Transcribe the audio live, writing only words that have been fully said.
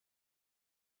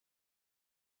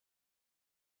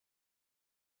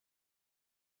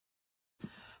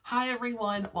Hi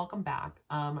everyone, welcome back.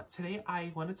 Today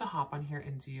I wanted to hop on here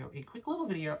and do a quick little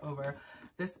video over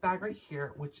this bag right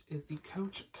here, which is the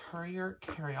Coach Courier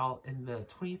Carryall in the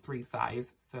 23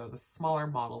 size, so the smaller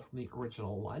model from the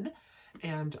original one.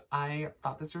 And I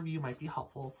thought this review might be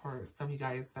helpful for some of you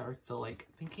guys that are still like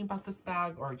thinking about this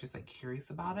bag or just like curious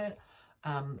about it.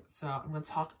 So I'm going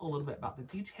to talk a little bit about the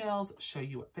details, show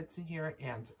you what fits in here,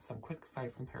 and some quick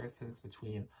size comparisons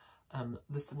between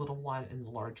this little one and the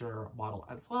larger model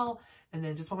as well. And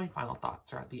then just what my final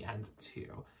thoughts are at the end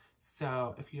too.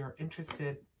 So if you're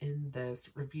interested in this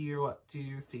review,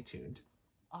 do stay tuned.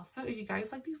 Also, if you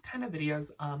guys like these kind of videos,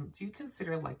 do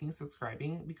consider liking,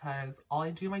 subscribing, because all I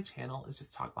do on my channel is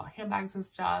just talk about handbags and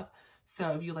stuff.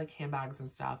 So if you like handbags and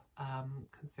stuff,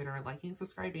 consider liking,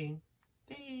 subscribing.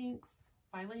 Thanks.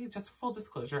 Finally, just for full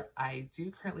disclosure, I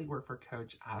do currently work for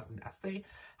Coach as an SA.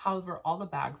 However, all the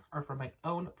bags are from my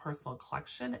own personal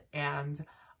collection, and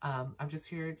I'm just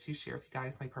here to share with you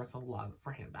guys my personal love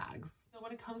for handbags. So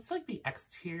when it comes to like the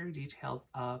exterior details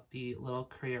of the little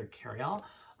Courier Carryall,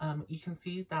 you can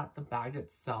see that the bag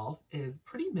itself is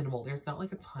pretty minimal. There's not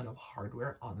like a ton of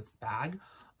hardware on this bag.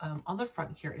 On the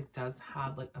front here, it does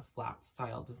have like a flap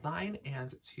style design,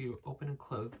 and to open and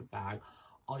close the bag,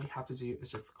 all you have to do is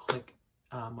just click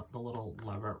the little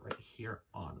lever right here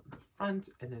on the front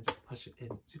and then just push it in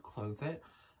to close it.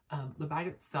 The bag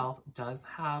itself does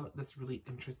have this really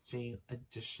interesting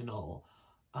additional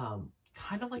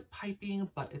kind of like piping,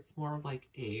 but it's more like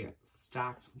a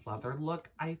stacked leather look,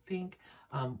 I think,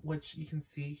 which you can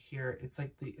see here. It's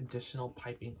like the additional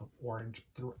piping of orange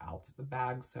throughout the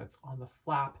bag, so it's on the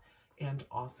flap and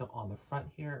also on the front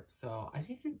here. So I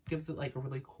think it gives it like a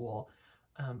really cool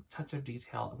touch of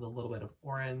detail of a little bit of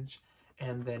orange.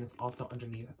 And then it's also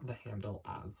underneath the handle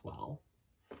as well.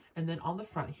 And then on the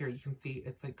front here, you can see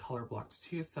it's like color blocked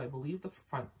too. So I believe the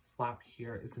front flap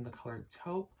here is in the color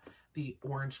taupe. The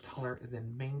orange color is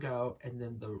in mango. And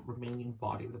then the remaining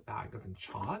body of the bag is in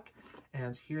chalk.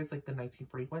 And here's like the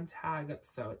 1941 tag.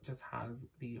 So it just has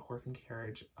the horse and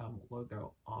carriage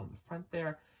logo on the front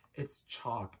there. It's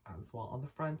chalk as well on the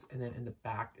front, and then in the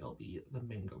back it'll be the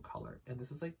mango color, and this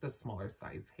is like the smaller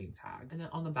size hang tag. And then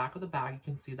on the back of the bag, you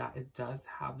can see that it does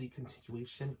have the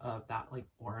continuation of that like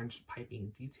orange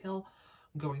piping detail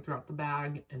going throughout the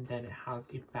bag, and then it has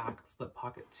a back slip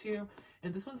pocket too.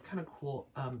 And this one's kind of cool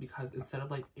because instead of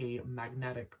like a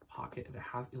magnetic pocket, it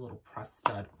has a little press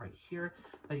stud right here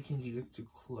that you can use to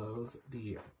close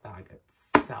the bag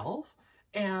itself.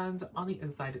 And on the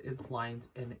inside, it is lined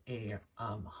in a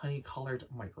honey-colored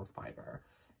microfiber,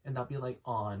 and that'll be like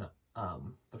on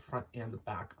the front and the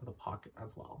back of the pocket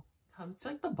as well. Comes to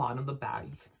like the bottom of the bag,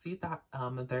 you can see that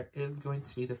there is going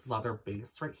to be this leather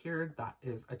base right here that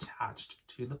is attached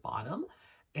to the bottom,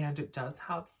 and it does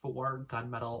have 4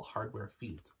 gunmetal hardware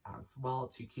feet as well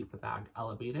to keep the bag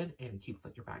elevated and keeps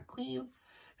like your bag clean.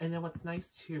 And then what's nice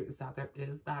too is that there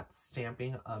is that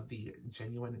stamping of the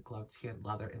genuine glove-tanned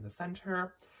leather in the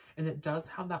center. And it does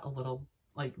have that a little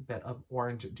like bit of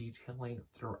orange detailing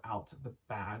throughout the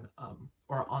bag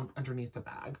or on underneath the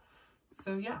bag.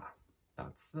 So yeah,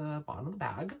 that's the bottom of the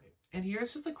bag. And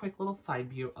here's just a quick little side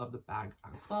view of the bag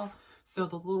as well. So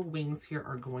the little wings here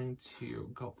are going to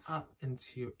go up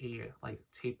into a like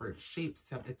tapered shape.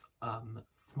 So it's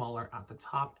smaller at the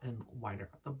top and wider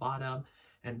at the bottom.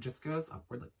 And it just goes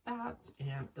upward like that,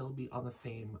 and it'll be on the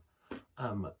same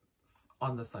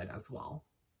on the side as well.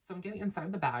 So I'm getting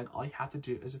inside the bag. All you have to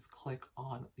do is just click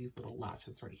on these little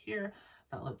latches right here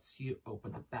that lets you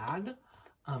open the bag.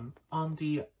 On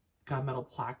the gunmetal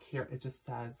plaque here, it just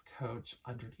says Coach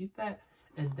underneath it,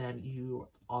 and then you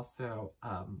also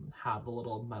have the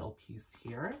little metal piece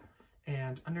here.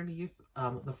 And underneath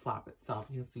the flap itself,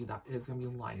 you can see that it's going to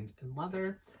be lined in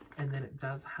leather. And then it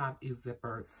does have a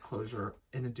zipper closure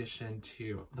in addition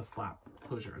to the flap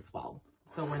closure as well.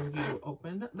 So when you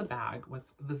open the bag with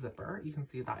the zipper, you can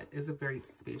see that it is a very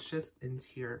spacious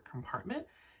interior compartment.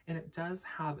 And it does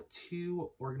have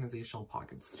 2 organizational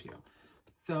pockets too.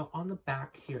 So on the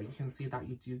back here, you can see that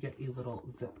you do get a little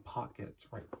zip pocket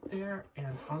right there.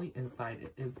 And on the inside,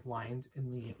 it is lined in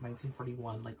the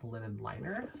 1941 like linen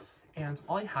liner. And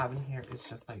all I have in here is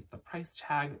just like the price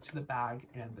tag to the bag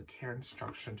and the care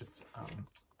instruction just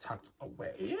tucked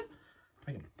away.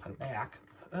 I'm gonna put it back.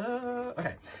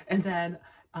 Okay. And then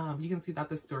you can see that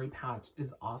the story pouch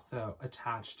is also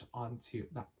attached onto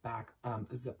that back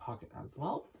zip pocket as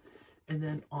well. And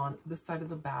then on this side of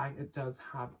the bag, it does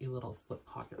have a little slip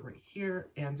pocket right here.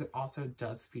 And it also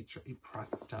does feature a press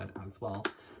stud as well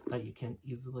that you can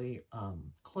easily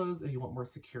close if you want more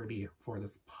security for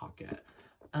this pocket.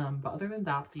 But other than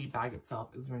that, the bag itself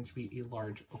is going to be a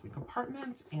large open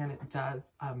compartment, and it does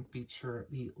feature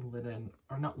the linen,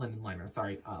 or not linen liner,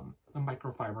 sorry, the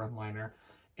microfiber liner,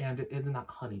 and it is in that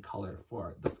honey color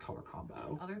for this color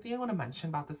combo. Other thing I want to mention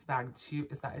about this bag too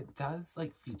is that it does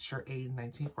like feature a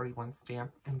 1941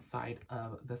 stamp inside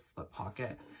of the slip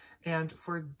pocket. And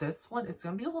for this one, it's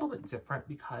going to be a little bit different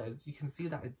because you can see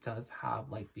that it does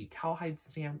have like the cowhide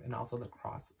stamp and also the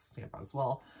cross stamp as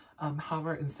well.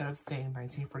 However, instead of saying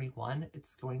 1941,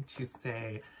 it's going to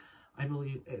say, I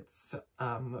believe it's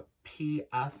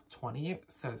PF20,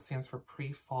 so it stands for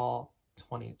pre-fall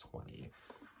 2020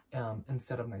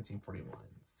 instead of 1941.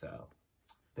 So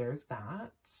there's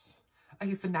that.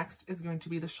 Okay, so next is going to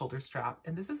be the shoulder strap,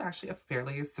 and this is actually a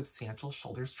fairly substantial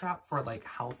shoulder strap for like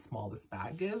how small this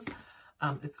bag is.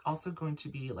 It's also going to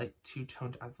be like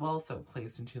two-toned as well, so it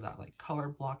plays into that like color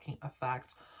blocking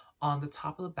effect. On the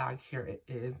top of the bag here, it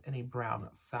is in a brown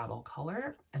saddle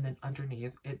color, and then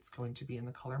underneath it's going to be in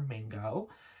the color mango.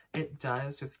 It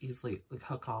does just easily like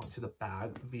hook onto the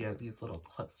bag via these little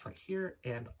clips right here,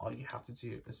 and all you have to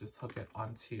do is just hook it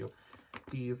onto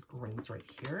these rings right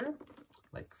here,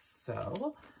 like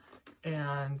so.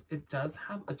 And it does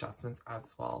have adjustments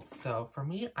as well. So for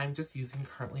me, I'm just using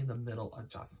currently the middle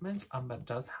adjustment, but it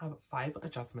does have 5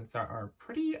 adjustments that are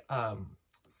pretty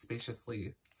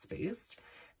spaciously spaced,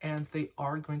 and they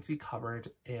are going to be covered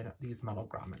in these metal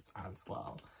grommets as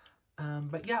well.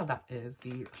 But yeah, that is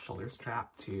the shoulder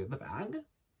strap to the bag.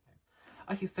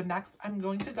 Okay, so next I'm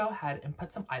going to go ahead and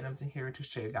put some items in here to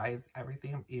show you guys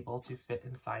everything I'm able to fit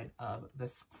inside of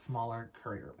this smaller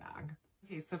courier bag.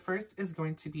 Okay, so first is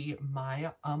going to be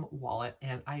my wallet,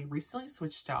 and I recently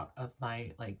switched out of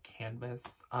my like canvas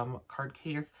card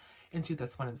case into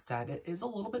this one instead. It is a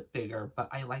little bit bigger, but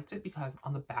I liked it because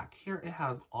on the back here it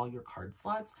has all your card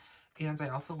slots, and I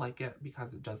also like it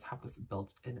because it does have this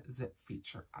built-in zip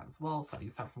feature as well, so I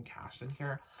just have some cash in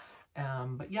here.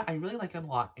 But yeah, I really like it a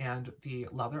lot, and the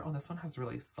leather on this one has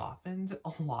really softened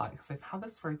a lot because I've had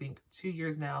this for I think 2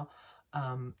 years now.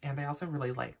 And I also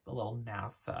really like the little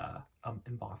NASA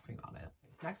embossing on it.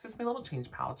 Next is my little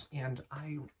change pouch, and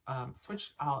I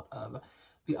switched out of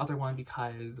the other one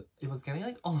because it was getting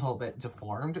like a little bit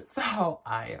deformed, so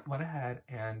I went ahead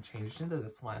and changed into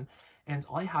this one. And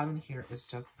all I have in here is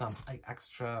just some like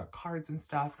extra cards and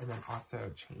stuff, and then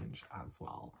also change as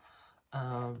well.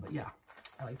 But yeah,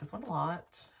 I like this one a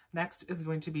lot. Next is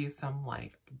going to be some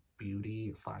like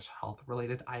beauty / health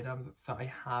related items. So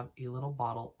I have a little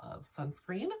bottle of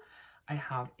sunscreen. I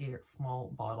have a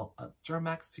small bottle of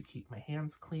Germex to keep my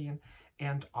hands clean,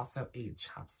 and also a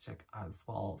chapstick as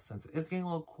well. Since it is getting a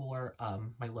little cooler,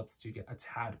 my lips do get a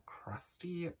tad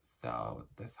crusty, so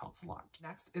this helps a lot.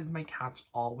 Next is my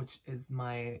catch-all, which is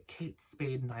my Kate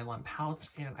Spade nylon pouch,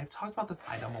 and I've talked about this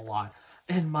item a lot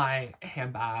in my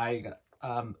handbag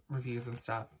reviews and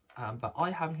stuff. But all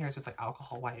I have in here is just like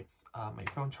alcohol wipes, my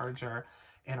phone charger,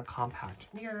 and a compact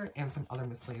mirror, and some other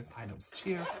miscellaneous items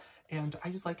too. And I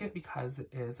just like it because it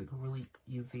is like a really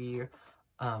easy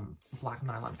black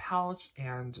nylon pouch,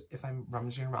 and if I'm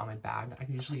rummaging around my bag, I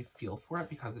can usually feel for it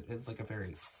because it is like a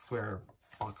very square,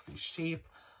 boxy shape.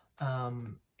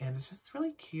 And it's just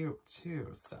really cute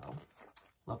too, so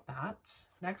love that.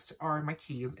 Next are my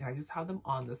keys, and I just have them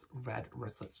on this red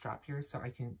wristlet strap here so I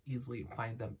can easily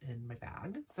find them in my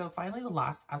bag. So finally, the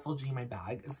last SLG in my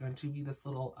bag is going to be this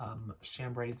little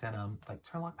chambray denim like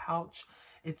turnlock pouch.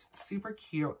 It's super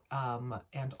cute,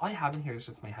 and all I have in here is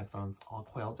just my headphones all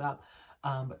coiled up.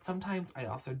 But sometimes I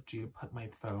also do put my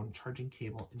phone charging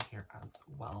cable in here as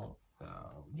well. So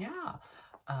yeah,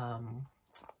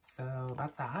 so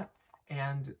that's that.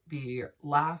 And the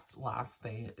last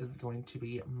thing is going to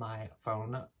be my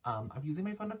phone. I'm using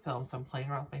my phone to film, so I'm playing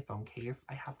around with my phone case.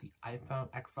 I have the iPhone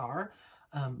XR,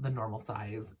 the normal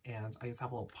size, and I just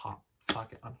have a little pop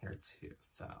socket on here too.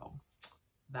 So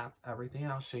that's everything,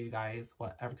 and I'll show you guys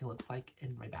what everything looks like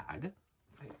in my bag.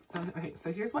 Okay,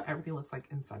 so here's what everything looks like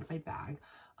inside of my bag.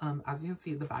 As you can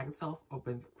see, the bag itself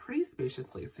opens pretty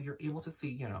spaciously, so you're able to see,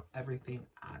 you know, everything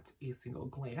at a single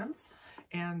glance.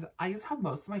 And I just have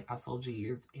most of my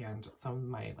SLGs and some of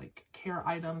my like care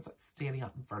items standing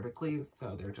up vertically,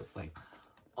 so they're just like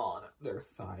on their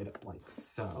side like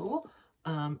so.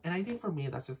 And I think for me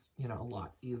that's just, you know, a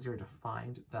lot easier to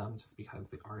find them just because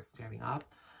they are standing up.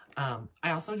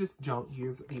 I also just don't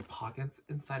use the pockets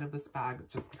inside of this bag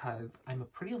just because I'm a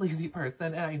pretty lazy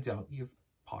person and I don't use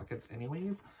pockets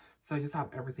anyways. So I just have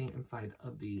everything inside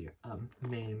of the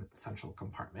main central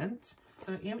compartment.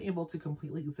 So I am able to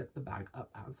completely zip the bag up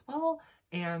as well.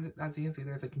 And as you can see,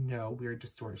 there's like no weird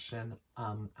distortion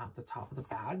at the top of the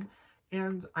bag.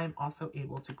 And I'm also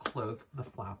able to close the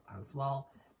flap as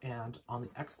well. and on the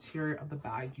exterior of the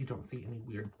bag, you don't see any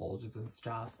weird bulges and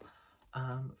stuff.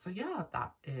 So yeah,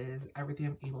 that is everything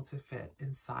I'm able to fit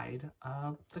inside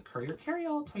of the Courier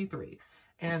Carryall 23.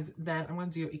 And then I'm going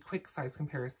to do a quick size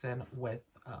comparison with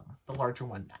the larger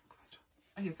one next.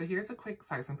 Okay, so here's a quick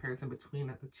size comparison between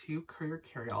the two Courier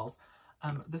Carryalls.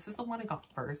 This is the one I got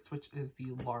first, which is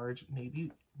the large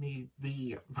navy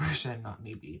version, not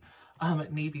navy,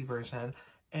 navy version.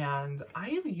 And I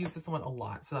have used this one a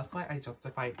lot, so that's why I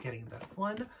justified getting this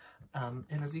one.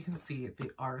 And as you can see, they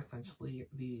are essentially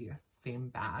the same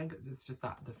bag. It's just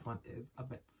that this one is a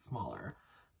bit smaller.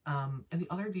 And the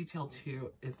other detail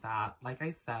too is that, like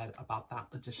I said about that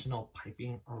additional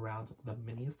piping around the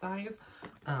mini size,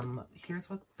 here's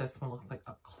what this one looks like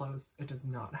up close. It does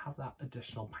not have that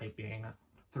additional piping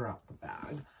throughout the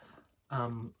bag,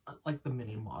 like the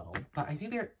mini model. But I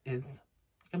think there is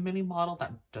a mini model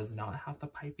that does not have the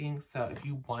piping. So if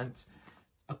you want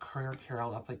a Courier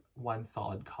Carryall that's like one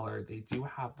solid color, they do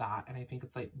have that. And I think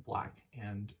it's like black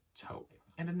and taupe.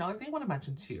 And another thing I want to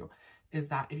mention too is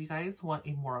that if you guys want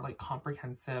a more like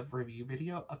comprehensive review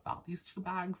video about these two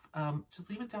bags, just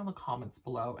leave it down in the comments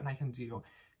below and I can do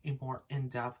a more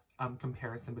in-depth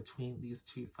comparison between these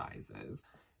two sizes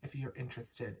if you're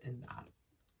interested in that.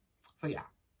 So yeah.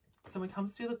 So when it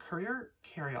comes to the Courier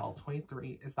Carryall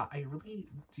 23, is that I really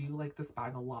do like this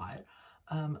bag a lot.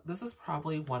 This is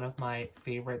probably one of my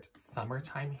favorite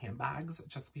summertime handbags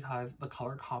just because the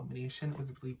color combination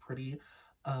was really pretty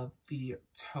of the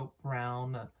taupe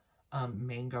brown,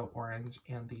 mango orange,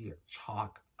 and the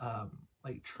chalk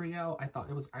like trio. I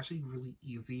thought it was actually really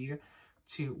easy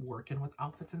to work in with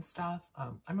outfits and stuff.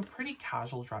 I'm a pretty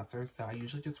casual dresser, so I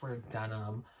usually just wear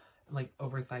denim, like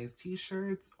oversized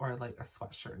t-shirts or like a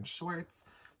sweatshirt and shorts.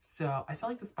 So I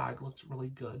felt like this bag looked really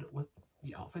good with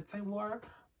the outfits I wore.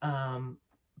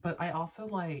 But I also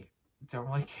like don't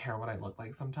really care what I look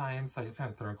like sometimes, so I just kind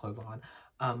of throw clothes on.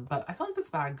 But I feel like this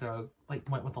bag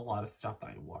went with a lot of stuff that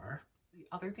I wore. The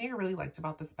other thing I really liked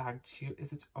about this bag too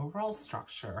is its overall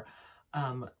structure.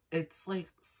 It's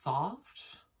like soft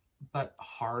but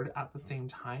hard at the same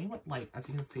time. Like as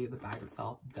you can see, the bag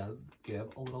itself does give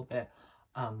a little bit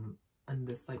in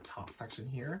this like top section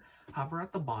here. However,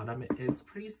 at the bottom it is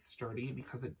pretty sturdy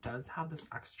because it does have this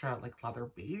extra like leather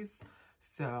base,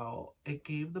 so it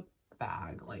gave the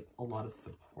bag like a lot of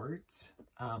support,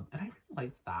 and I really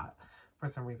liked that for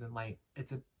some reason. Like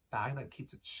it's a bag that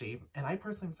keeps its shape, and I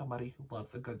personally am somebody who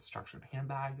loves a good structured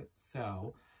handbag,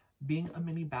 so being a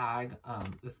mini bag,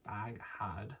 this bag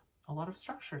had a lot of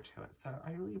structure to it, so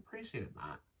I really appreciated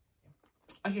that.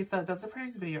 Okay, so that does it for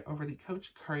this video over the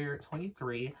Coach Courier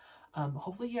 23.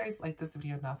 Hopefully you guys like this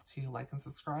video enough to like and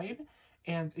subscribe.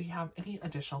 And if you have any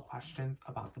additional questions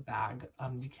about the bag,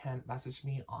 you can message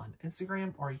me on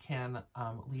Instagram, or you can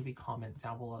leave a comment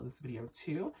down below this video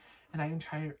too. And I can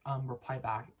try to reply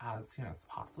back as soon as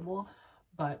possible.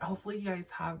 But hopefully you guys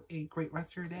have a great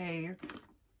rest of your day.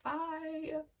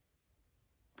 Bye!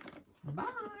 Bye!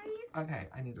 Okay,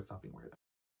 I need to stop being weird.